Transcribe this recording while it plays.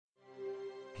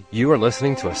You are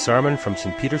listening to a sermon from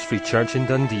St. Peter's Free Church in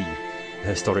Dundee, the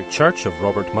historic church of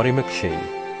Robert Murray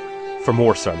McCheyne. For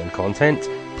more sermon content,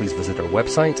 please visit our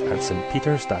website at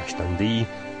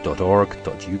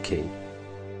stpeters-dundee.org.uk.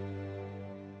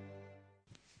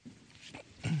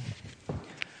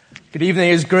 Good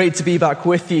evening. It's great to be back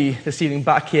with you this evening,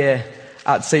 back here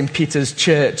at St. Peter's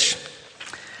Church.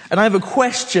 And I have a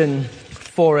question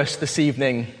for us this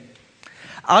evening.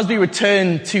 As we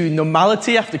return to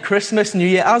normality after Christmas, New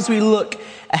Year, as we look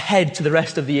ahead to the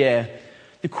rest of the year,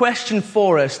 the question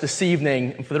for us this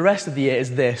evening and for the rest of the year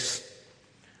is this: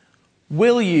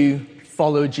 will you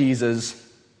follow Jesus?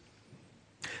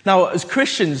 Now, as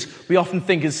Christians, we often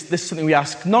think this is something we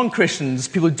ask non-Christians,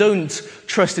 people who don't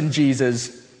trust in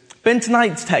Jesus. But in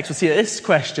tonight's text, we'll see that this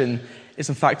question is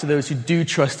in fact to those who do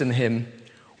trust in him.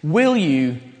 Will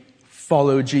you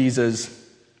follow Jesus?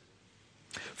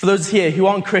 For those here who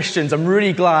aren't Christians, I'm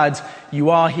really glad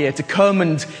you are here to come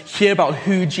and hear about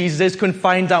who Jesus is, come and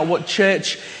find out what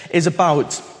church is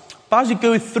about. But as you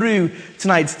go through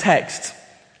tonight's text,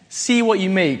 see what you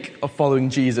make of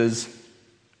following Jesus.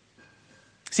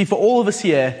 See, for all of us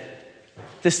here,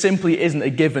 this simply isn't a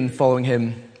given following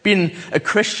him. Being a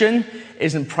Christian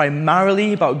isn't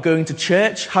primarily about going to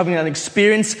church, having an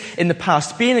experience in the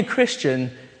past. Being a Christian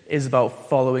is about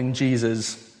following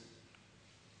Jesus.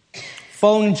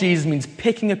 Following Jesus means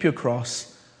picking up your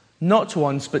cross, not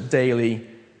once but daily,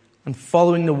 and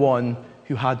following the one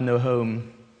who had no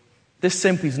home. This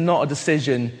simply is not a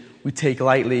decision we take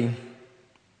lightly.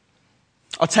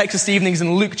 Our text this evening is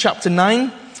in Luke chapter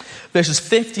 9, verses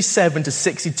 57 to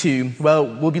 62. Well,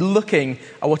 we'll be looking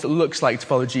at what it looks like to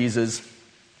follow Jesus.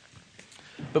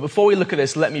 But before we look at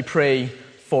this, let me pray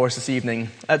for us this evening.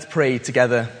 Let's pray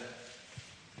together.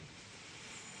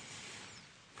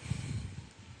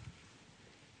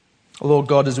 Lord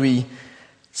God, as we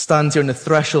stand here on the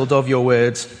threshold of your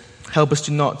word, help us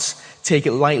to not take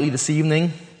it lightly this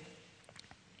evening.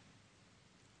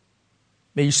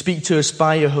 May you speak to us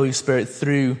by your Holy Spirit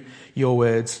through your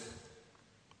words.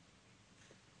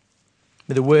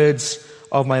 May the words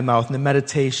of my mouth and the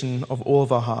meditation of all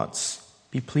of our hearts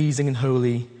be pleasing and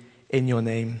holy in your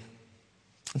name.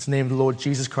 In the name of the Lord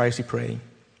Jesus Christ we pray.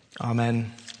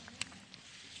 Amen.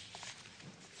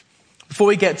 Before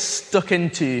we get stuck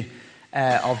into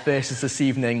our verses this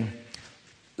evening,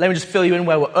 let me just fill you in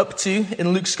where we're up to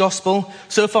in Luke's Gospel.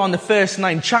 So far in the first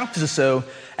 9 chapters or so,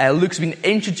 Luke's been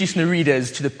introducing the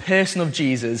readers to the person of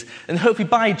Jesus. And hopefully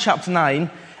by chapter 9,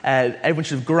 everyone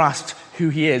should have grasped who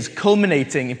he is,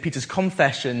 culminating in Peter's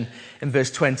confession in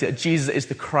verse 20 that Jesus is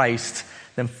the Christ,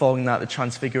 then following that, the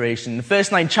transfiguration. In the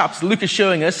first 9 chapters, Luke is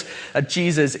showing us that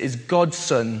Jesus is God's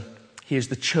Son. He is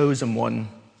the chosen one.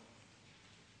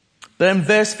 But in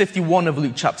verse 51 of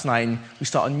Luke chapter 9, we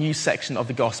start a new section of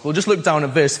the Gospel. Just look down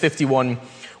at verse 51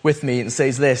 with me. It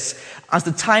says this: as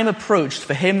the time approached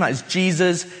for him, that is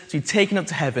Jesus, to be taken up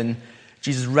to heaven,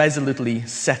 Jesus resolutely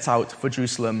set out for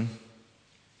Jerusalem.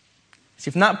 See,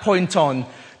 from that point on,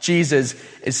 Jesus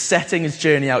is setting his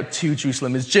journey out to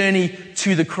Jerusalem, his journey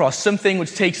to the cross, something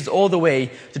which takes us all the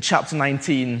way to chapter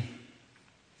 19.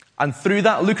 And through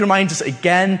that, Luke reminds us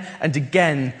again and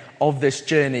again of this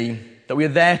journey, that we are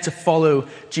there to follow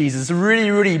Jesus. It's a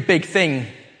really, really big thing.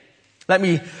 Let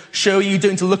me show you. You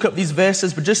don't need to look up these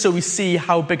verses, but just so we see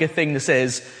how big a thing this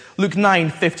is. Luke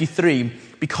 9:53,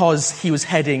 because he was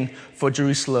heading for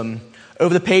Jerusalem.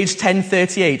 Over the page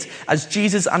 10:38, as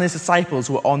Jesus and his disciples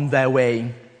were on their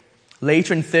way.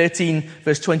 Later in 13,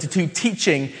 verse 22,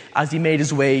 teaching as he made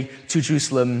his way to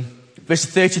Jerusalem.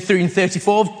 Verses 33 and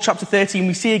 34 of chapter 13,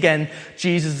 we see again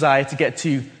Jesus' desire to get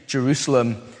to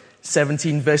Jerusalem.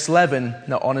 17, verse 11,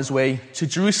 now on his way to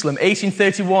Jerusalem.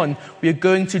 18:31, we are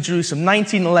going to Jerusalem.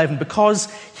 19:11, because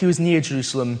he was near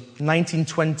Jerusalem.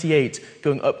 19:28,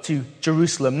 going up to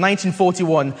Jerusalem.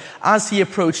 19:41, as he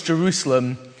approached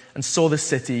Jerusalem and saw the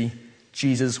city,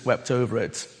 Jesus wept over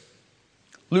it.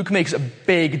 Luke makes a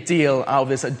big deal out of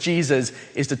this, that Jesus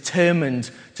is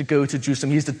determined to go to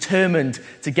Jerusalem. He's determined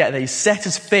to get there. He set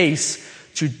his face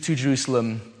to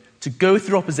Jerusalem, to go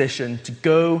through opposition, to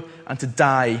go and to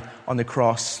die on the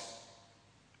cross.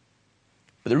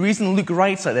 But the reason Luke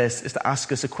writes like this is to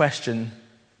ask us a question.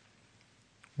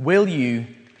 Will you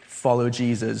follow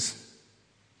Jesus?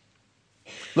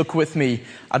 Look with me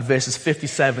at verses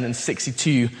 57 and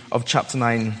 62 of chapter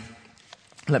 9.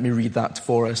 Let me read that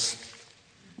for us.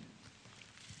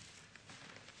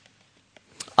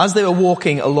 As they were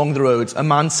walking along the road, a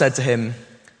man said to him,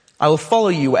 "I will follow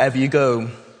you wherever you go."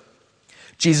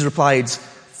 Jesus replied,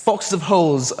 "Foxes have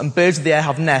holes and birds of the air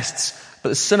have nests, but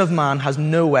the Son of Man has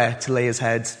nowhere to lay his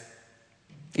head."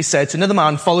 He said to another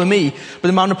man, "Follow me." But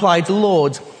the man replied,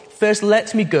 "Lord, first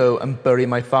let me go and bury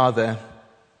my father."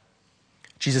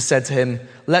 Jesus said to him,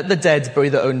 "Let the dead bury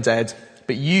their own dead,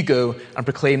 but you go and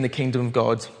proclaim the kingdom of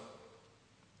God."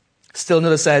 Still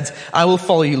another said, "I will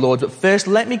follow you, Lord, but first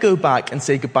let me go back and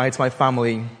say goodbye to my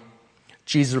family."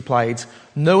 Jesus replied,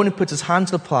 "No one who puts his hand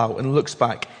to the plow and looks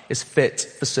back is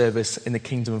fit for service in the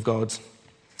kingdom of God."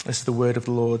 This is the word of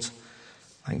the Lord.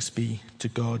 Thanks be to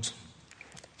God.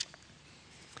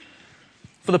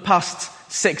 For the past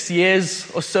 6 years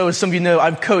or so, as some of you know,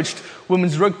 I've coached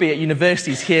women's rugby at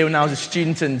universities here when I was a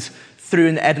student and through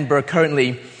in Edinburgh currently.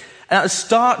 And at the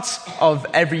start of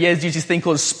every year, there's usually this thing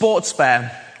called a sports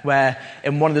fair, where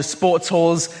in one of the sports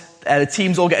halls, the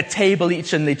teams all get a table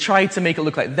each and they try to make it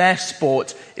look like their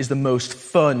sport is the most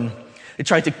fun. They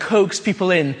try to coax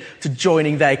people in to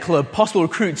joining their club. Possible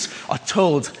recruits are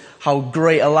told how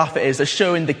great a laugh it is. They're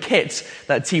showing the kit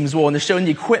that teams wore, and they're showing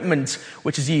the equipment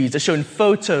which is used. They're showing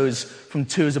photos from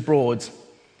tours abroad.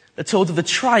 They're told of the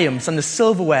triumphs and the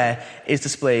silverware is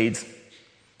displayed.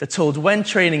 They're told when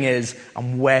training is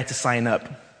and where to sign up.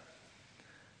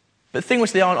 But the thing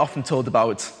which they aren't often told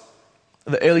about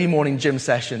are the early morning gym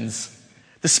sessions,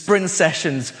 the sprint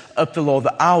sessions up the law,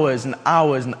 the hours and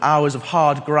hours and hours of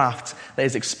hard graft that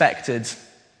is expected.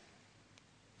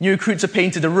 New recruits are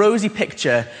painted a rosy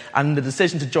picture, and the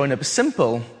decision to join up is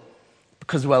simple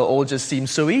because, well, it all just seems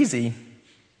so easy.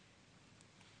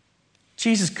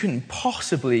 Jesus couldn't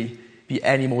possibly be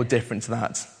any more different to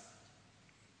that.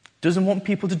 Doesn't want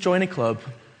people to join a club.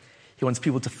 He wants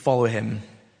people to follow him.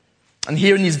 And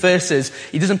here in these verses,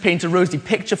 he doesn't paint a rosy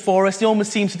picture for us. He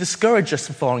almost seems to discourage us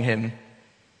from following him.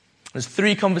 There's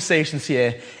 3 conversations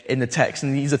here in the text,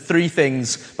 and these are 3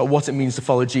 things about what it means to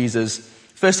follow Jesus.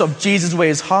 First off, Jesus' way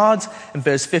is hard in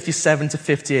verse 57 to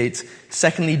 58.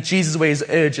 Secondly, Jesus' way is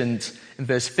urgent in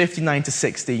verse 59 to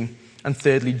 60. And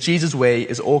thirdly, Jesus' way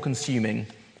is all-consuming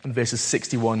in verses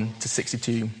 61 to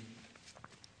 62.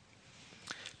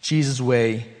 Jesus'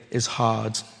 way is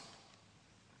hard.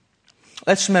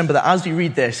 Let's remember that as we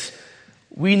read this,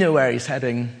 we know where he's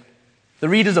heading. The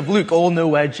readers of Luke all know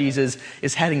where Jesus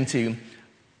is heading to,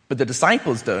 but the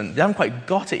disciples don't. They haven't quite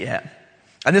got it yet.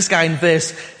 And this guy in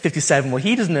verse 57, well,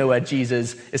 he doesn't know where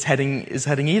Jesus is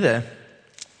heading either.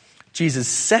 Jesus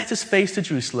set his face to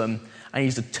Jerusalem, and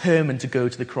he's determined to go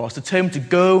to the cross, determined to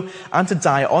go and to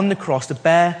die on the cross to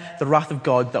bear the wrath of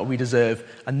God that we deserve.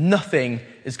 And nothing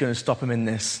is going to stop him in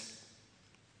this.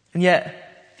 And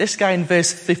yet, this guy in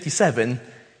verse 57,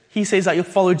 he says that he'll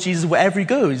follow Jesus wherever he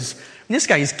goes. And this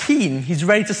guy is keen. He's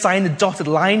ready to sign the dotted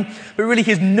line, but really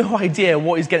he has no idea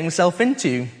what he's getting himself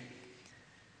into.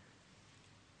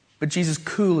 But Jesus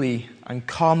coolly and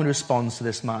calmly responds to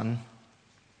this man.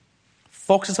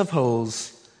 Foxes have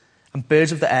holes, and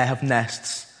birds of the air have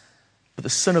nests, but the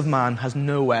Son of Man has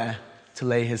nowhere to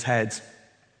lay his head.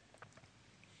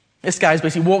 This guy's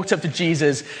basically walked up to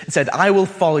Jesus and said, "I will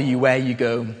follow you where you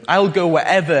go. I will go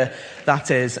wherever that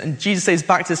is." And Jesus says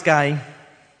back to this guy,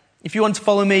 "If you want to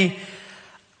follow me,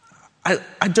 I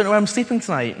don't know where I'm sleeping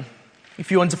tonight.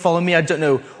 If you want to follow me, I don't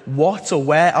know what or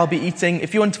where I'll be eating.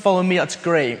 If you want to follow me, that's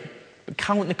great. But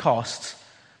count the cost,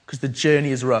 because the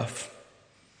journey is rough."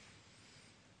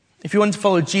 If you want to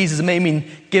follow Jesus, it may mean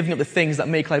giving up the things that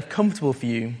make life comfortable for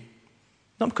you.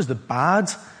 Not because they're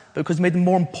bad, but because they made them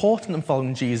more important than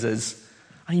following Jesus.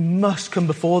 And he must come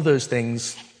before those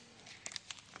things.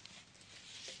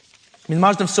 I mean,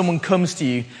 imagine if someone comes to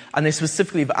you and they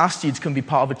specifically have asked you to come be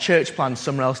part of a church plant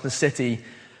somewhere else in the city,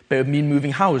 but it would mean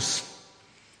moving house.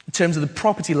 In terms of the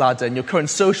property ladder in your current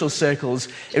social circles,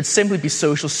 it would simply be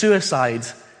social suicide.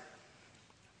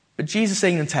 But Jesus is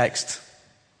saying in the text,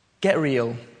 get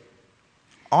real.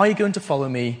 Are you going to follow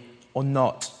me or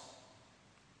not?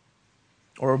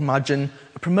 Or imagine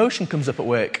a promotion comes up at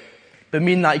work, but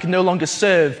mean that you can no longer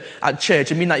serve at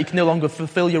church, and mean that you can no longer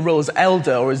fulfill your role as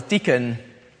elder or as deacon.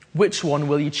 Which one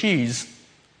will you choose?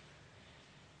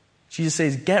 Jesus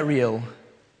says, get real.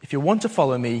 If you want to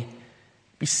follow me,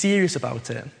 be serious about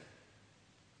it.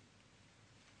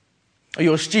 Or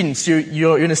you're students,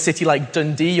 you're in a city like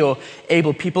Dundee, you're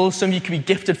able people, some of you could be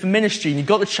gifted for ministry, and you've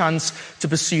got the chance to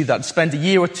pursue that, spend a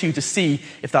year or 2 to see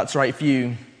if that's right for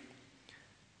you.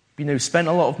 You know, spent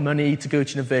a lot of money to go to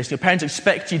university. Your parents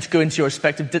expect you to go into your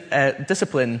respective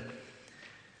discipline.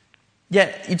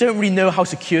 Yet, you don't really know how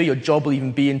secure your job will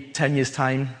even be in 10 years'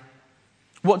 time.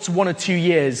 What's 1 or 2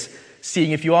 years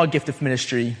seeing if you are gifted for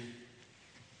ministry?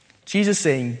 Jesus is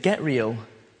saying, get real.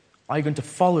 Are you going to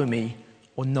follow me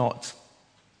or not?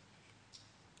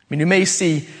 I mean, you may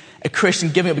see a Christian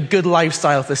giving up a good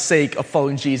lifestyle for the sake of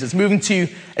following Jesus, moving to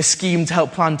a scheme to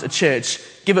help plant a church,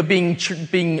 give up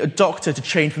being a doctor to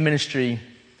train for ministry.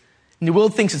 And the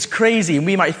world thinks it's crazy, and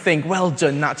we might think, well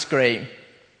done, that's great.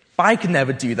 But I could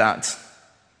never do that.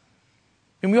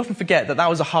 And we often forget that that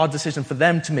was a hard decision for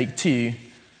them to make too.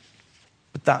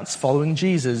 But that's following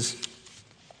Jesus.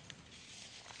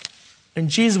 And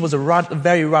Jesus was a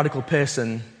very radical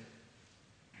person.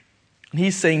 And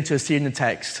he's saying to us here in the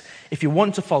text, if you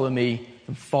want to follow me,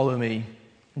 then follow me.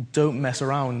 And don't mess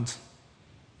around.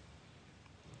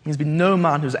 There's been no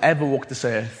man who's ever walked this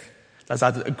earth that's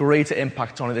had a greater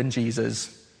impact on it than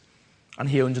Jesus. And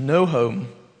he owned no home,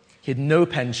 he had no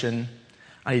pension,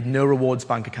 and he had no rewards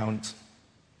bank account.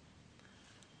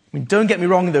 I mean, don't get me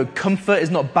wrong though, comfort is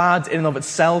not bad in and of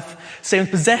itself. Same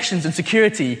with possessions and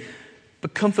security.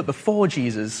 But comfort before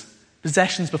Jesus,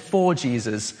 possessions before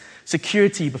Jesus,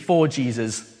 security before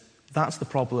Jesus, that's the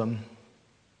problem.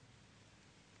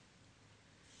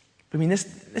 I mean, this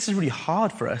is really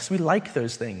hard for us. We like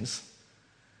those things.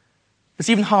 It's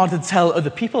even harder to tell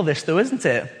other people this, though, isn't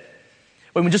it?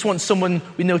 When we just want someone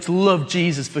we know to love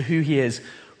Jesus for who he is,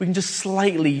 we can just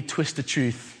slightly twist the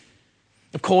truth.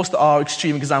 Of course, there are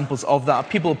extreme examples of that.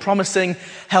 People promising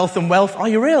health and wealth. Are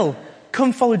you real?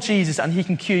 Come follow Jesus and he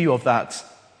can cure you of that.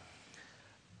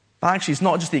 But actually, it's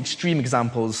not just the extreme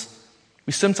examples.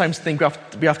 We sometimes think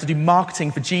we have to do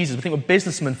marketing for Jesus. We think we're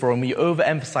businessmen for him. We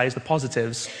overemphasize the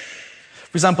positives.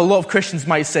 For example, a lot of Christians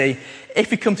might say,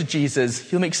 if you come to Jesus,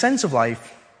 he'll make sense of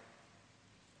life.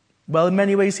 Well, in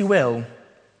many ways he will.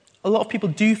 A lot of people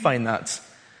do find that.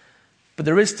 But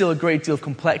there is still a great deal of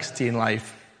complexity in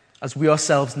life, as we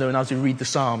ourselves know and as we read the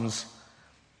Psalms.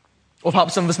 Or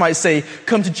perhaps some of us might say,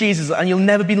 come to Jesus and you'll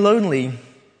never be lonely.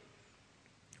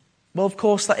 Well, of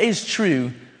course, that is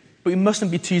true, but we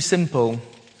mustn't be too simple.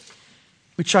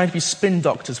 We try to be spin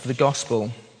doctors for the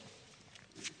gospel.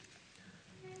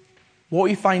 What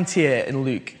we find here in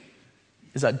Luke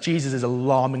is that Jesus is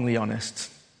alarmingly honest.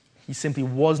 He simply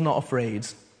was not afraid.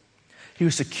 He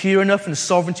was secure enough in the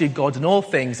sovereignty of God in all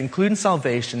things, including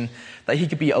salvation, that he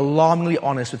could be alarmingly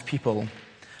honest with people.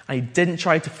 And he didn't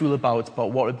try to fool about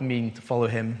what it would mean to follow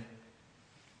him.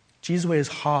 Jesus' way is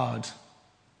hard.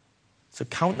 So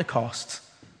count the cost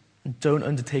and don't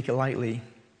undertake it lightly.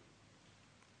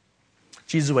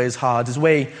 Jesus' way is hard. His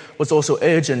way was also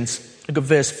urgent. Look at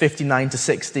verse 59 to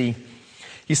 60.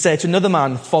 He said to another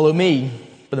man, follow me.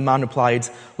 But the man replied,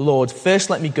 Lord, first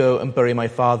let me go and bury my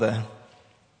father.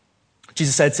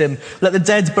 Jesus said to him, let the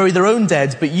dead bury their own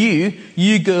dead, but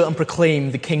you go and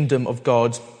proclaim the kingdom of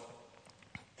God.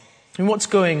 And what's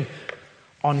going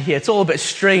on here? It's all a bit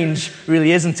strange,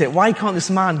 really, isn't it? Why can't this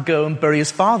man go and bury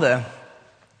his father?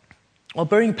 Well,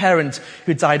 burying a parent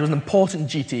who died was an important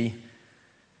duty.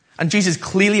 And Jesus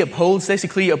clearly upholds this. He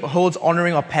clearly upholds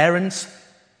honoring our parents.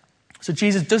 So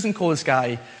Jesus doesn't call this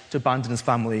guy to abandon his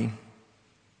family.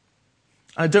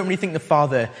 And I don't really think the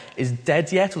father is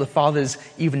dead yet, or the father's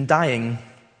even dying.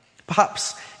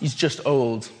 Perhaps he's just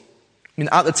old. I mean,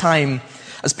 at the time,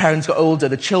 as parents got older,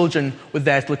 the children were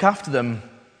there to look after them.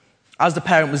 As the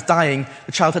parent was dying,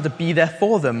 the child had to be there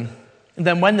for them. And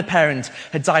then when the parent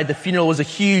had died, the funeral was a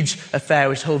huge affair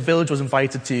which the whole village was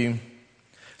invited to.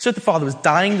 So if the father was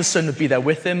dying, the son would be there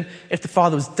with him. If the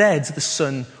father was dead, the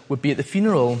son would be at the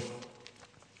funeral.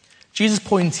 Jesus'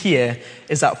 point here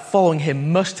is that following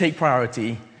him must take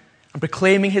priority, and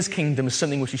proclaiming his kingdom is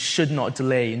something which we should not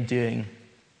delay in doing.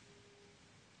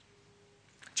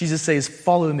 Jesus says,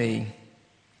 follow me.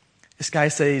 This guy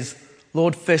says,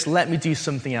 Lord, first let me do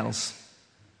something else.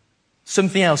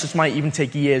 Something else which might even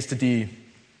take years to do.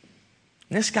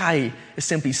 And this guy is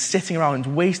simply sitting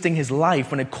around wasting his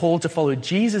life when a call to follow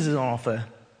Jesus is on offer.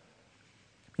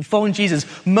 And following Jesus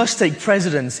must take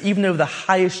precedence even over the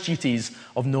highest duties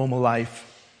of normal life.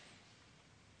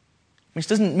 Which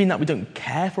doesn't mean that we don't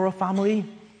care for our family.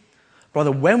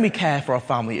 Rather, when we care for our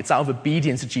family, it's out of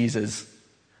obedience to Jesus,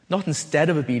 not instead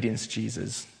of obedience to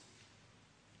Jesus.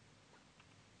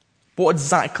 What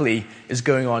exactly is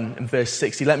going on in verse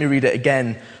 60? Let me read it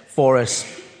again for us.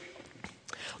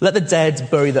 Let the dead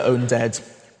bury their own dead,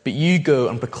 but you go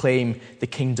and proclaim the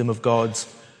kingdom of God.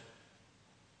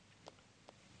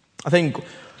 I think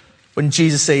when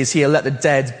Jesus says here, let the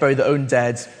dead bury their own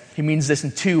dead, he means this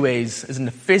in two ways, as in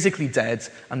the physically dead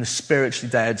and the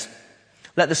spiritually dead.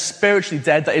 Let the spiritually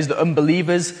dead, that is the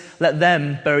unbelievers, let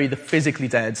them bury the physically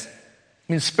dead.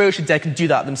 I mean, the spiritually dead can do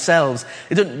that themselves.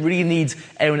 They don't really need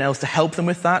anyone else to help them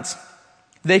with that.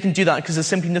 They can do that because there's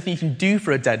simply nothing you can do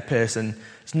for a dead person.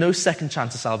 There's no second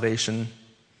chance of salvation.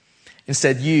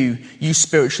 Instead, you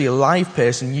spiritually alive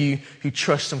person, you who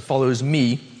trusts and follows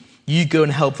me, you go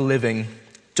and help the living.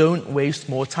 Don't waste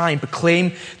more time.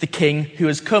 Proclaim the King who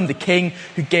has come, the King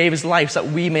who gave his life so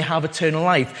that we may have eternal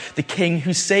life, the King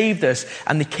who saved us,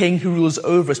 and the King who rules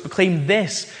over us. Proclaim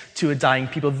this to a dying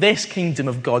people, this kingdom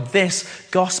of God, this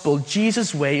gospel.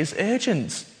 Jesus' way is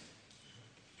urgent.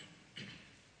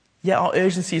 Yet our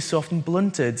urgency is so often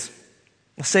blunted.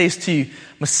 I say this to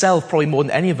myself probably more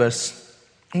than any of us.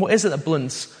 And what is it that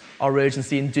blunts our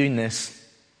urgency in doing this?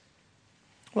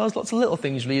 Well, there's lots of little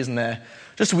things really, isn't there?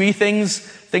 Just wee things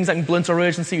that can blunt our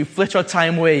urgency. We flitter our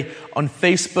time away on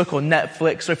Facebook or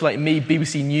Netflix, or if you're like me,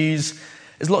 BBC News.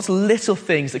 There's lots of little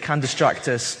things that can distract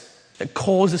us, that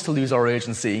cause us to lose our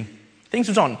urgency. Things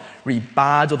which aren't really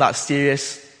bad or that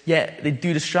serious, yet they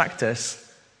do distract us.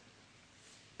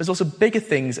 There's also bigger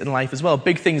things in life as well,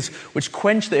 big things which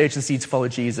quench the urgency to follow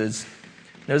Jesus.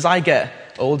 Now, as I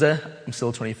get older, I'm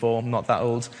still 24, I'm not that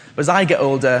old, but as I get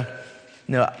older,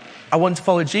 I want to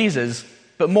follow Jesus,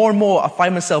 but more and more I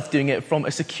find myself doing it from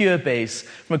a secure base,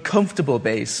 from a comfortable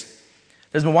base.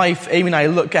 As my wife, Amy, and I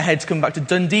look ahead to coming back to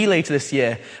Dundee later this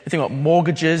year, we think about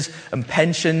mortgages and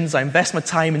pensions. I invest my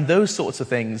time in those sorts of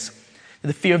things.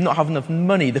 The fear of not having enough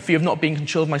money, the fear of not being in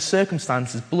control of my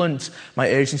circumstances blunt my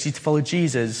urgency to follow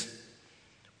Jesus.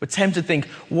 We're tempted to think,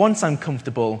 once I'm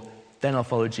comfortable, then I'll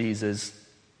follow Jesus.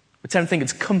 We're tempted to think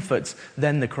it's comfort,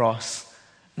 then the cross.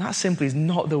 And that simply is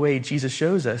not the way Jesus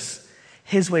shows us.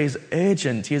 His way is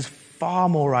urgent. He is far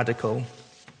more radical.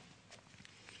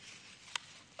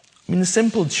 I mean, the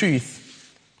simple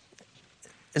truth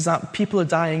is that people are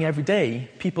dying every day,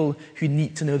 people who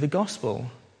need to know the gospel.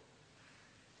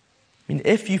 I mean,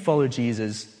 if you follow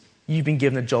Jesus, you've been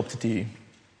given a job to do,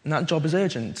 and that job is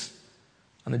urgent.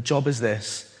 And the job is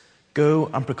this: go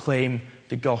and proclaim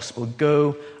the gospel.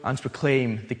 Go and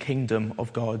proclaim the kingdom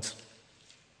of God.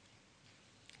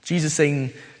 Jesus is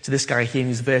saying to this guy here in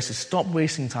these verses, stop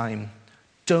wasting time.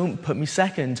 Don't put me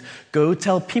second. Go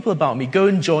tell people about me. Go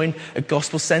and join a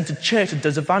gospel-centered church that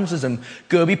does evangelism.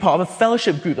 Go be part of a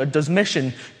fellowship group that does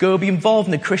mission. Go be involved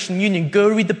in the Christian Union. Go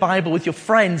read the Bible with your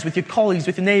friends, with your colleagues,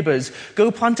 with your neighbors.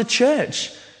 Go plant a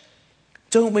church.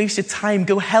 Don't waste your time.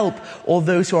 Go help all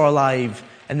those who are alive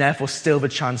and therefore still have a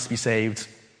chance to be saved.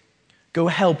 Go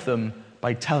help them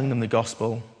by telling them the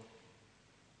gospel.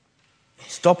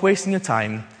 Stop wasting your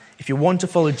time. If you want to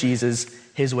follow Jesus,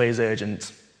 his way is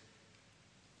urgent.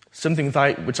 Something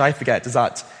which I forget is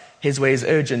that his way is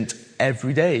urgent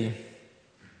every day.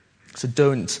 So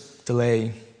don't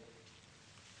delay.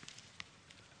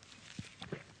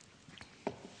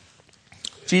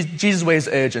 Jesus' way is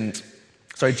urgent.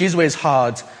 Jesus' way is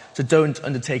hard, so don't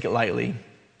undertake it lightly.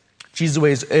 Jesus'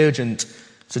 way is urgent,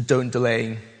 so don't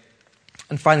delay.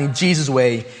 And finally, Jesus'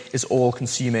 way is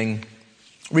all-consuming.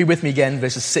 Read with me again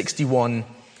verses 61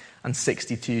 and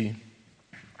 62.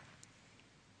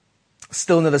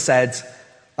 Still another said,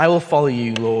 I will follow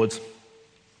you, Lord.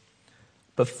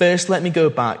 But first let me go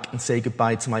back and say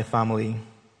goodbye to my family.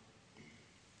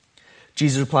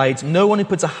 Jesus replied, no one who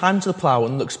puts a hand to the plow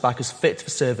and looks back is fit for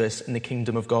service in the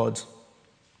kingdom of God.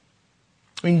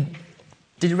 I mean,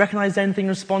 did you recognize anything in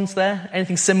response there?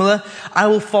 Anything similar? I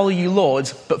will follow you, Lord,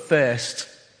 but first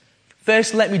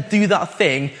let me do that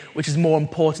thing which is more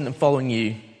important than following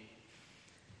you.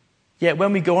 Yet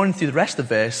when we go on through the rest of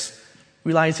the verse,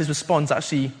 realize his response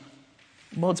actually,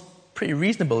 well, it's pretty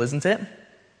reasonable, isn't it?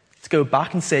 To go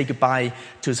back and say goodbye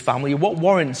to his family. What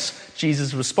warrants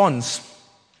Jesus' response?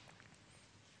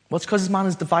 Well, it's because this man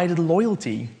has divided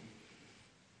loyalty.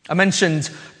 I mentioned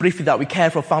briefly that we care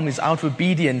for our families out of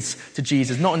obedience to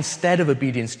Jesus, not instead of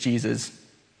obedience to Jesus.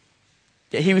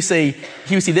 Yet here we see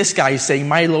this guy saying,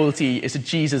 my loyalty is to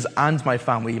Jesus and my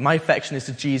family. My affection is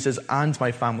to Jesus and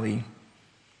my family.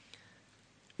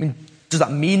 I mean, does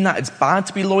that mean that it's bad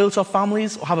to be loyal to our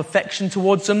families or have affection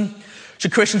towards them?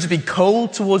 Should Christians be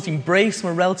cold towards the embrace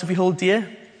from a relative we hold dear?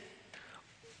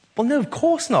 Well, no, of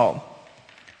course not.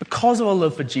 Because of our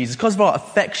love for Jesus, because of our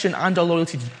affection and our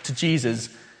loyalty to Jesus,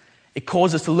 it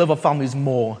causes us to love our families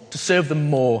more, to serve them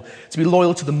more, to be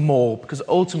loyal to them more, because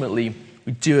ultimately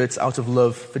we do it out of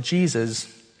love for Jesus.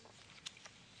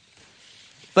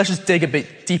 Let's just dig a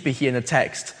bit deeper here in the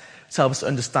text to help us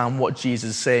understand what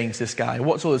Jesus is saying to this guy.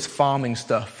 What's all this farming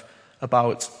stuff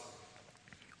about?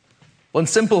 Well, in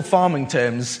simple farming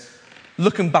terms,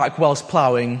 looking back whilst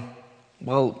ploughing,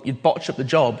 well, you'd botch up the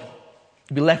job.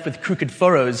 You'd be left with crooked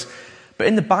furrows. But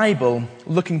in the Bible,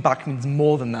 looking back means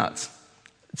more than that.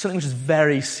 It's something which is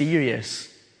very serious.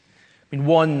 I mean,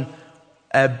 one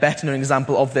better known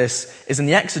example of this is in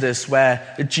the Exodus,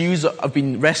 where the Jews have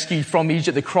been rescued from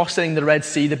Egypt. They're crossing the Red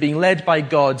Sea. They're being led by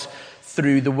God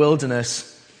through the wilderness.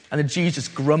 And the Jews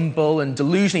just grumble and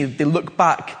delusionally they look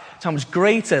back to how much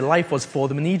greater life was for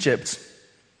them in Egypt.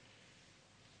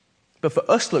 But for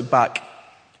us to look back,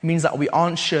 it means that we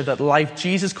aren't sure that the life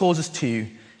Jesus calls us to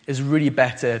is really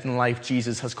better than the life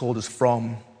Jesus has called us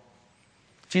from.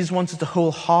 Jesus wants us to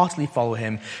wholeheartedly follow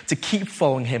him, to keep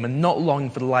following him and not long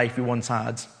for the life we once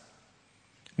had.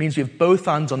 It means we have both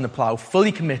hands on the plough,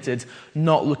 fully committed,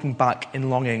 not looking back in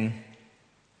longing.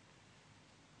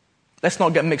 Let's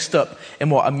not get mixed up in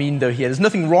what I mean though here. There's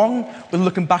nothing wrong with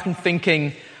looking back and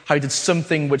thinking how I did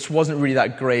something which wasn't really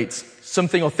that great.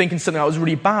 Something or thinking something that was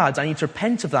really bad. I need to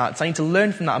repent of that. I need to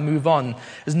learn from that and move on.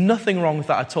 There's nothing wrong with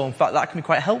that at all. In fact, that can be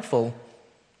quite helpful.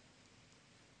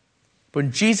 But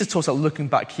when Jesus talks about looking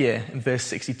back here in verse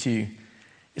 62,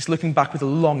 it's looking back with a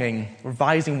longing,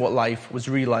 revising what life was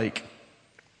really like.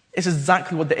 It's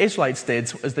exactly what the Israelites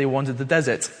did as they wandered the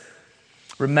desert.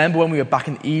 Remember when we were back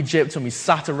in Egypt, when we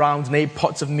sat around and ate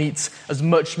pots of meat, as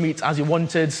much meat as you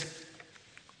wanted?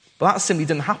 But that simply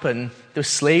didn't happen. They were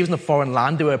slaves in a foreign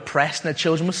land, they were oppressed, and their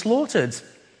children were slaughtered.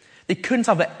 They couldn't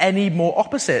have it any more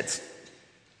opposite.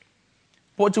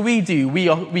 What do?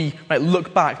 We might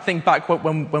look back, think back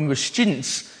when we were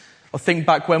students, or think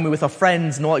back when we were with our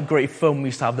friends and all that great fun we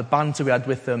used to have, the banter we had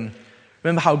with them.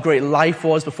 Remember how great life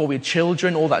was before we had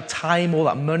children, all that time, all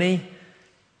that money.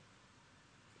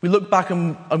 We look back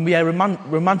and we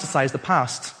romanticize the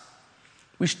past.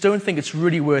 We just don't think it's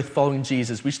really worth following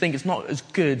Jesus. We just think it's not as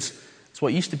good as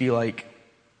what it used to be like.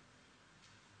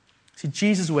 See,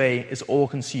 Jesus' way is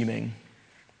all-consuming.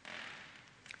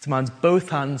 It demands both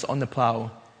hands on the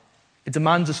plough. It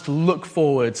demands us to look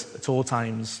forward at all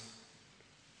times.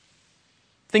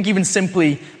 Think even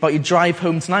simply about your drive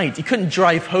home tonight. You couldn't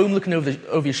drive home looking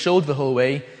over your shoulder the whole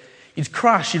way. You'd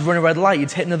crash, you'd run a red light,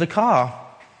 you'd hit another car.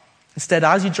 Instead,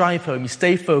 as you drive home, you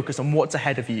stay focused on what's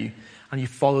ahead of you and you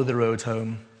follow the road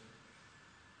home.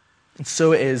 And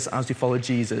so it is as we follow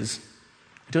Jesus.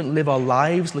 We don't live our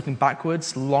lives looking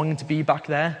backwards, longing to be back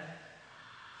there.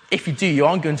 If you do, you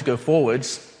aren't going to go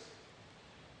forwards.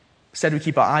 Instead, we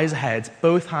keep our eyes ahead,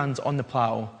 both hands on the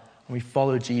plough, and we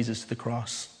follow Jesus to the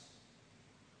cross.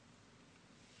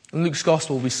 In Luke's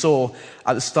Gospel, we saw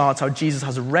at the start how Jesus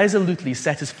has resolutely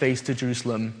set his face to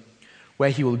Jerusalem, where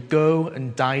he will go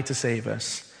and die to save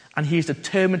us. And he is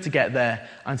determined to get there,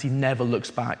 and he never looks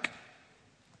back.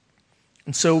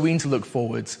 And so we need to look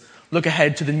forwards, look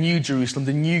ahead to the new Jerusalem,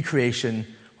 the new creation,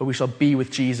 where we shall be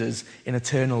with Jesus in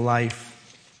eternal life.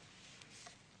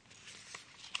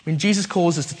 I mean, Jesus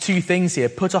calls us to two things here: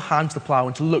 put our hand to the plough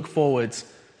and to look forwards.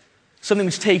 Something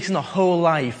which takes in our whole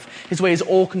life. His way is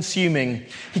all-consuming.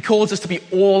 He calls us to be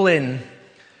all in.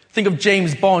 Think of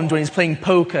James Bond when he's playing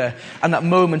poker and that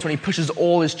moment when he pushes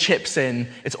all his chips in.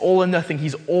 It's all or nothing.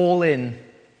 He's all in.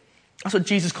 That's what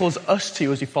Jesus calls us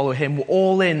to as we follow him. We're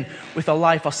all in with our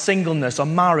life, our singleness, our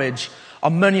marriage,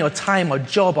 our money, our time, our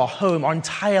job, our home, our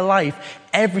entire life.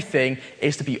 Everything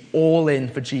is to be all in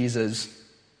for Jesus.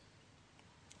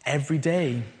 Every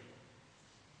day.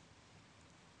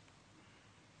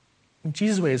 And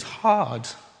Jesus' way is hard.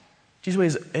 Jesus' way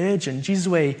is urgent. Jesus'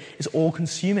 way is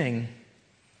all-consuming.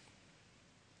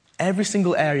 Every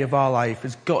single area of our life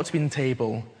has got to be on the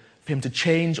table for him to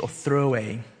change or throw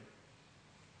away.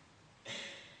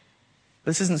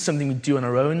 But this isn't something we do on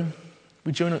our own.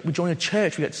 We join a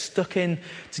church, we get stuck in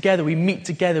together, we meet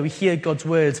together, we hear God's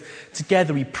word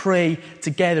together, we pray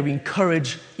together, we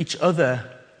encourage each other.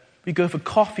 We go for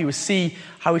coffee, we see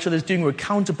how each other's doing, we're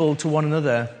accountable to one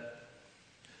another.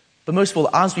 But most of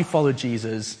all, as we follow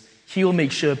Jesus, he will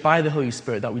make sure by the Holy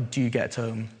Spirit that we do get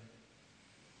home.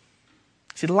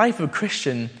 See, the life of a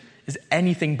Christian is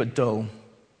anything but dull.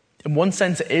 In one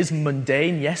sense, it is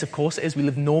mundane. Yes, of course it is. We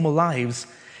live normal lives.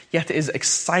 Yet it is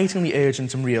excitingly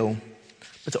urgent and real.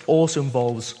 But it also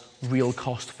involves real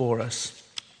cost for us.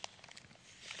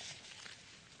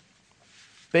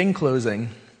 But in closing,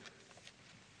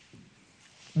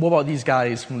 what about these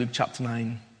guys from Luke chapter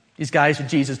 9? These guys who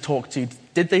Jesus talked to,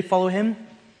 did they follow him?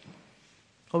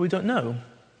 Well, we don't know.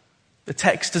 The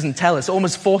text doesn't tell us. It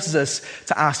almost forces us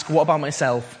to ask, what about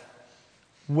myself?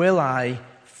 Will I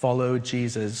follow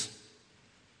Jesus?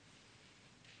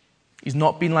 He's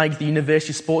not been like the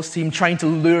university sports team trying to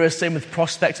lure us in with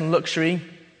prospect and luxury.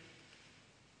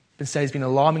 Instead, he's been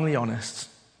alarmingly honest.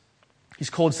 He's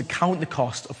called us to count the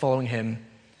cost of following him.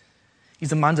 He's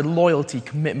demanded loyalty,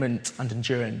 commitment, and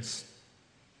endurance.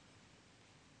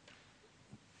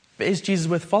 But is Jesus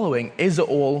worth following? Is it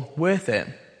all worth it?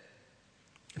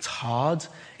 It's hard,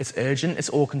 it's urgent, it's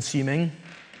all-consuming.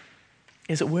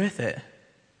 Is it worth it?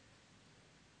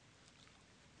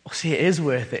 Oh, see, it is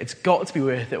worth it. It's got to be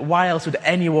worth it. Why else would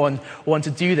anyone want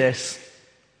to do this?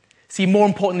 See, more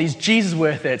importantly, is Jesus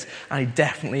worth it? And he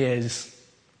definitely is.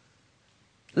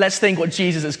 Let's think what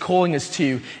Jesus is calling us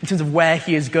to in terms of where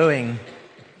he is going.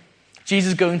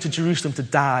 Jesus is going to Jerusalem to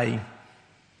die,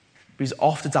 but he's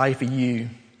off to die for you,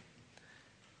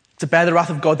 to bear the wrath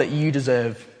of God that you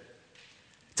deserve,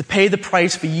 to pay the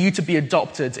price for you to be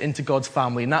adopted into God's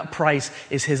family, and that price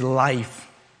is his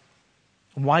life.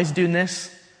 And why is he doing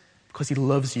this? Because he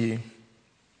loves you.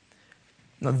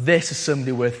 Now this is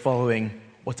somebody worth following,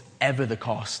 whatever the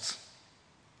cost.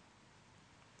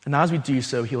 And as we do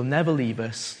so, he'll never leave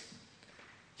us.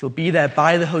 He'll be there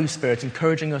by the Holy Spirit,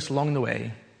 encouraging us along the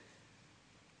way.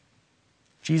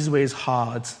 Jesus' way is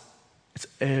hard, it's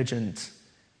urgent,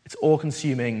 it's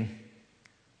all-consuming,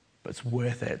 but it's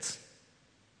worth it.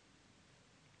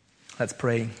 Let's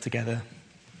pray together.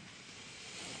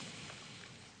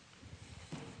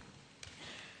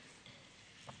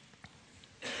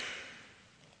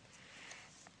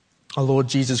 Our Lord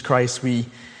Jesus Christ, we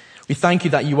thank you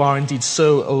that you are indeed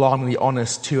so alarmingly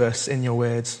honest to us in your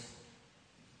words.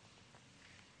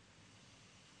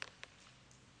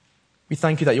 We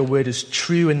thank you that your word is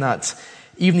true and that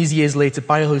even these years later,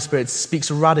 by your Holy Spirit, speaks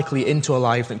radically into our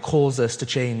lives and calls us to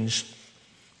change.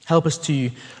 Help us to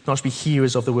not just be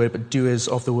hearers of the word, but doers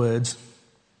of the words.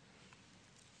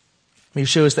 May you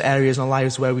show us the areas in our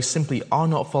lives where we simply are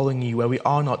not following you, where we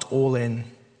are not all in.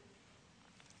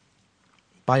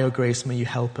 By your grace, may you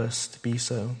help us to be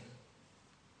so.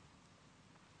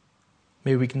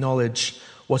 May we acknowledge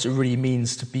what it really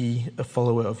means to be a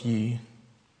follower of you.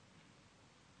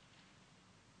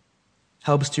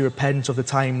 Help us to repent of the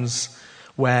times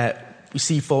where we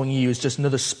see following you as just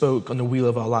another spoke on the wheel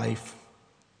of our life.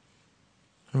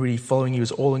 And really following you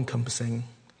is all-encompassing,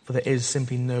 for there is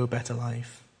simply no better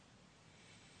life.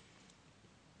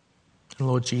 And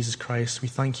Lord Jesus Christ, we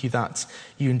thank you that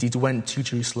you indeed went to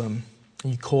Jerusalem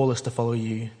and you call us to follow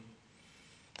you.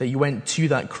 That you went to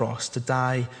that cross to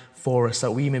die for us,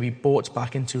 that we may be brought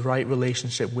back into right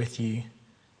relationship with you.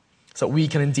 So that we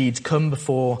can indeed come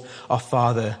before our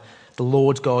Father, the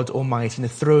Lord God Almighty, in the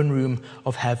throne room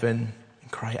of heaven and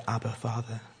cry, Abba,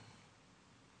 Father.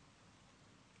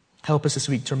 Help us this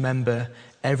week to remember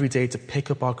every day to pick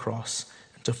up our cross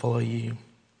and to follow you.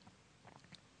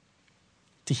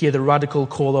 To hear the radical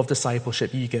call of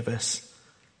discipleship you give us.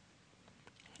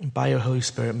 And by your Holy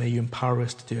Spirit, may you empower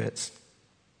us to do it.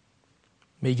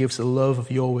 May you give us the love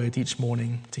of your word each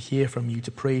morning to hear from you,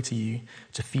 to pray to you,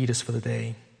 to feed us for the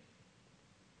day.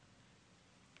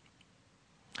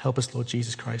 Help us, Lord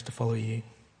Jesus Christ, to follow you.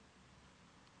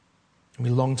 And we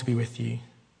long to be with you.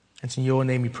 And it's in your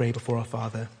name we pray before our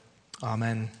Father.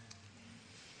 Amen.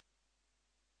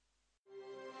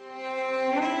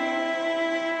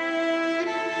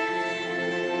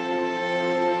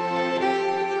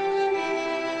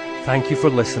 Thank you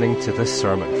for listening to this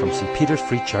sermon from St. Peter's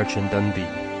Free Church in Dundee.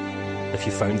 If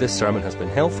you found this sermon has been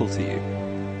helpful to you,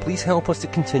 please help us to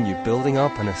continue building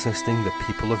up and assisting the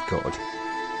people of God.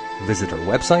 Visit our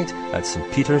website at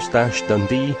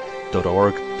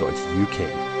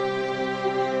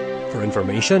stpeters-dundee.org.uk. For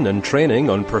information and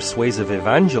training on persuasive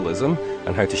evangelism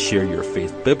and how to share your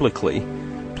faith biblically,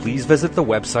 please visit the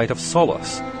website of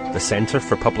Solas, the Centre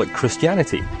for Public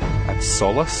Christianity, at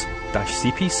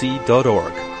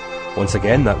solas-cpc.org. Once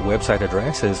again, that website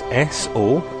address is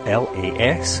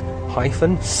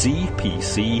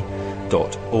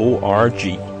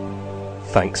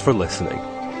solas-cpc.org. Thanks for listening.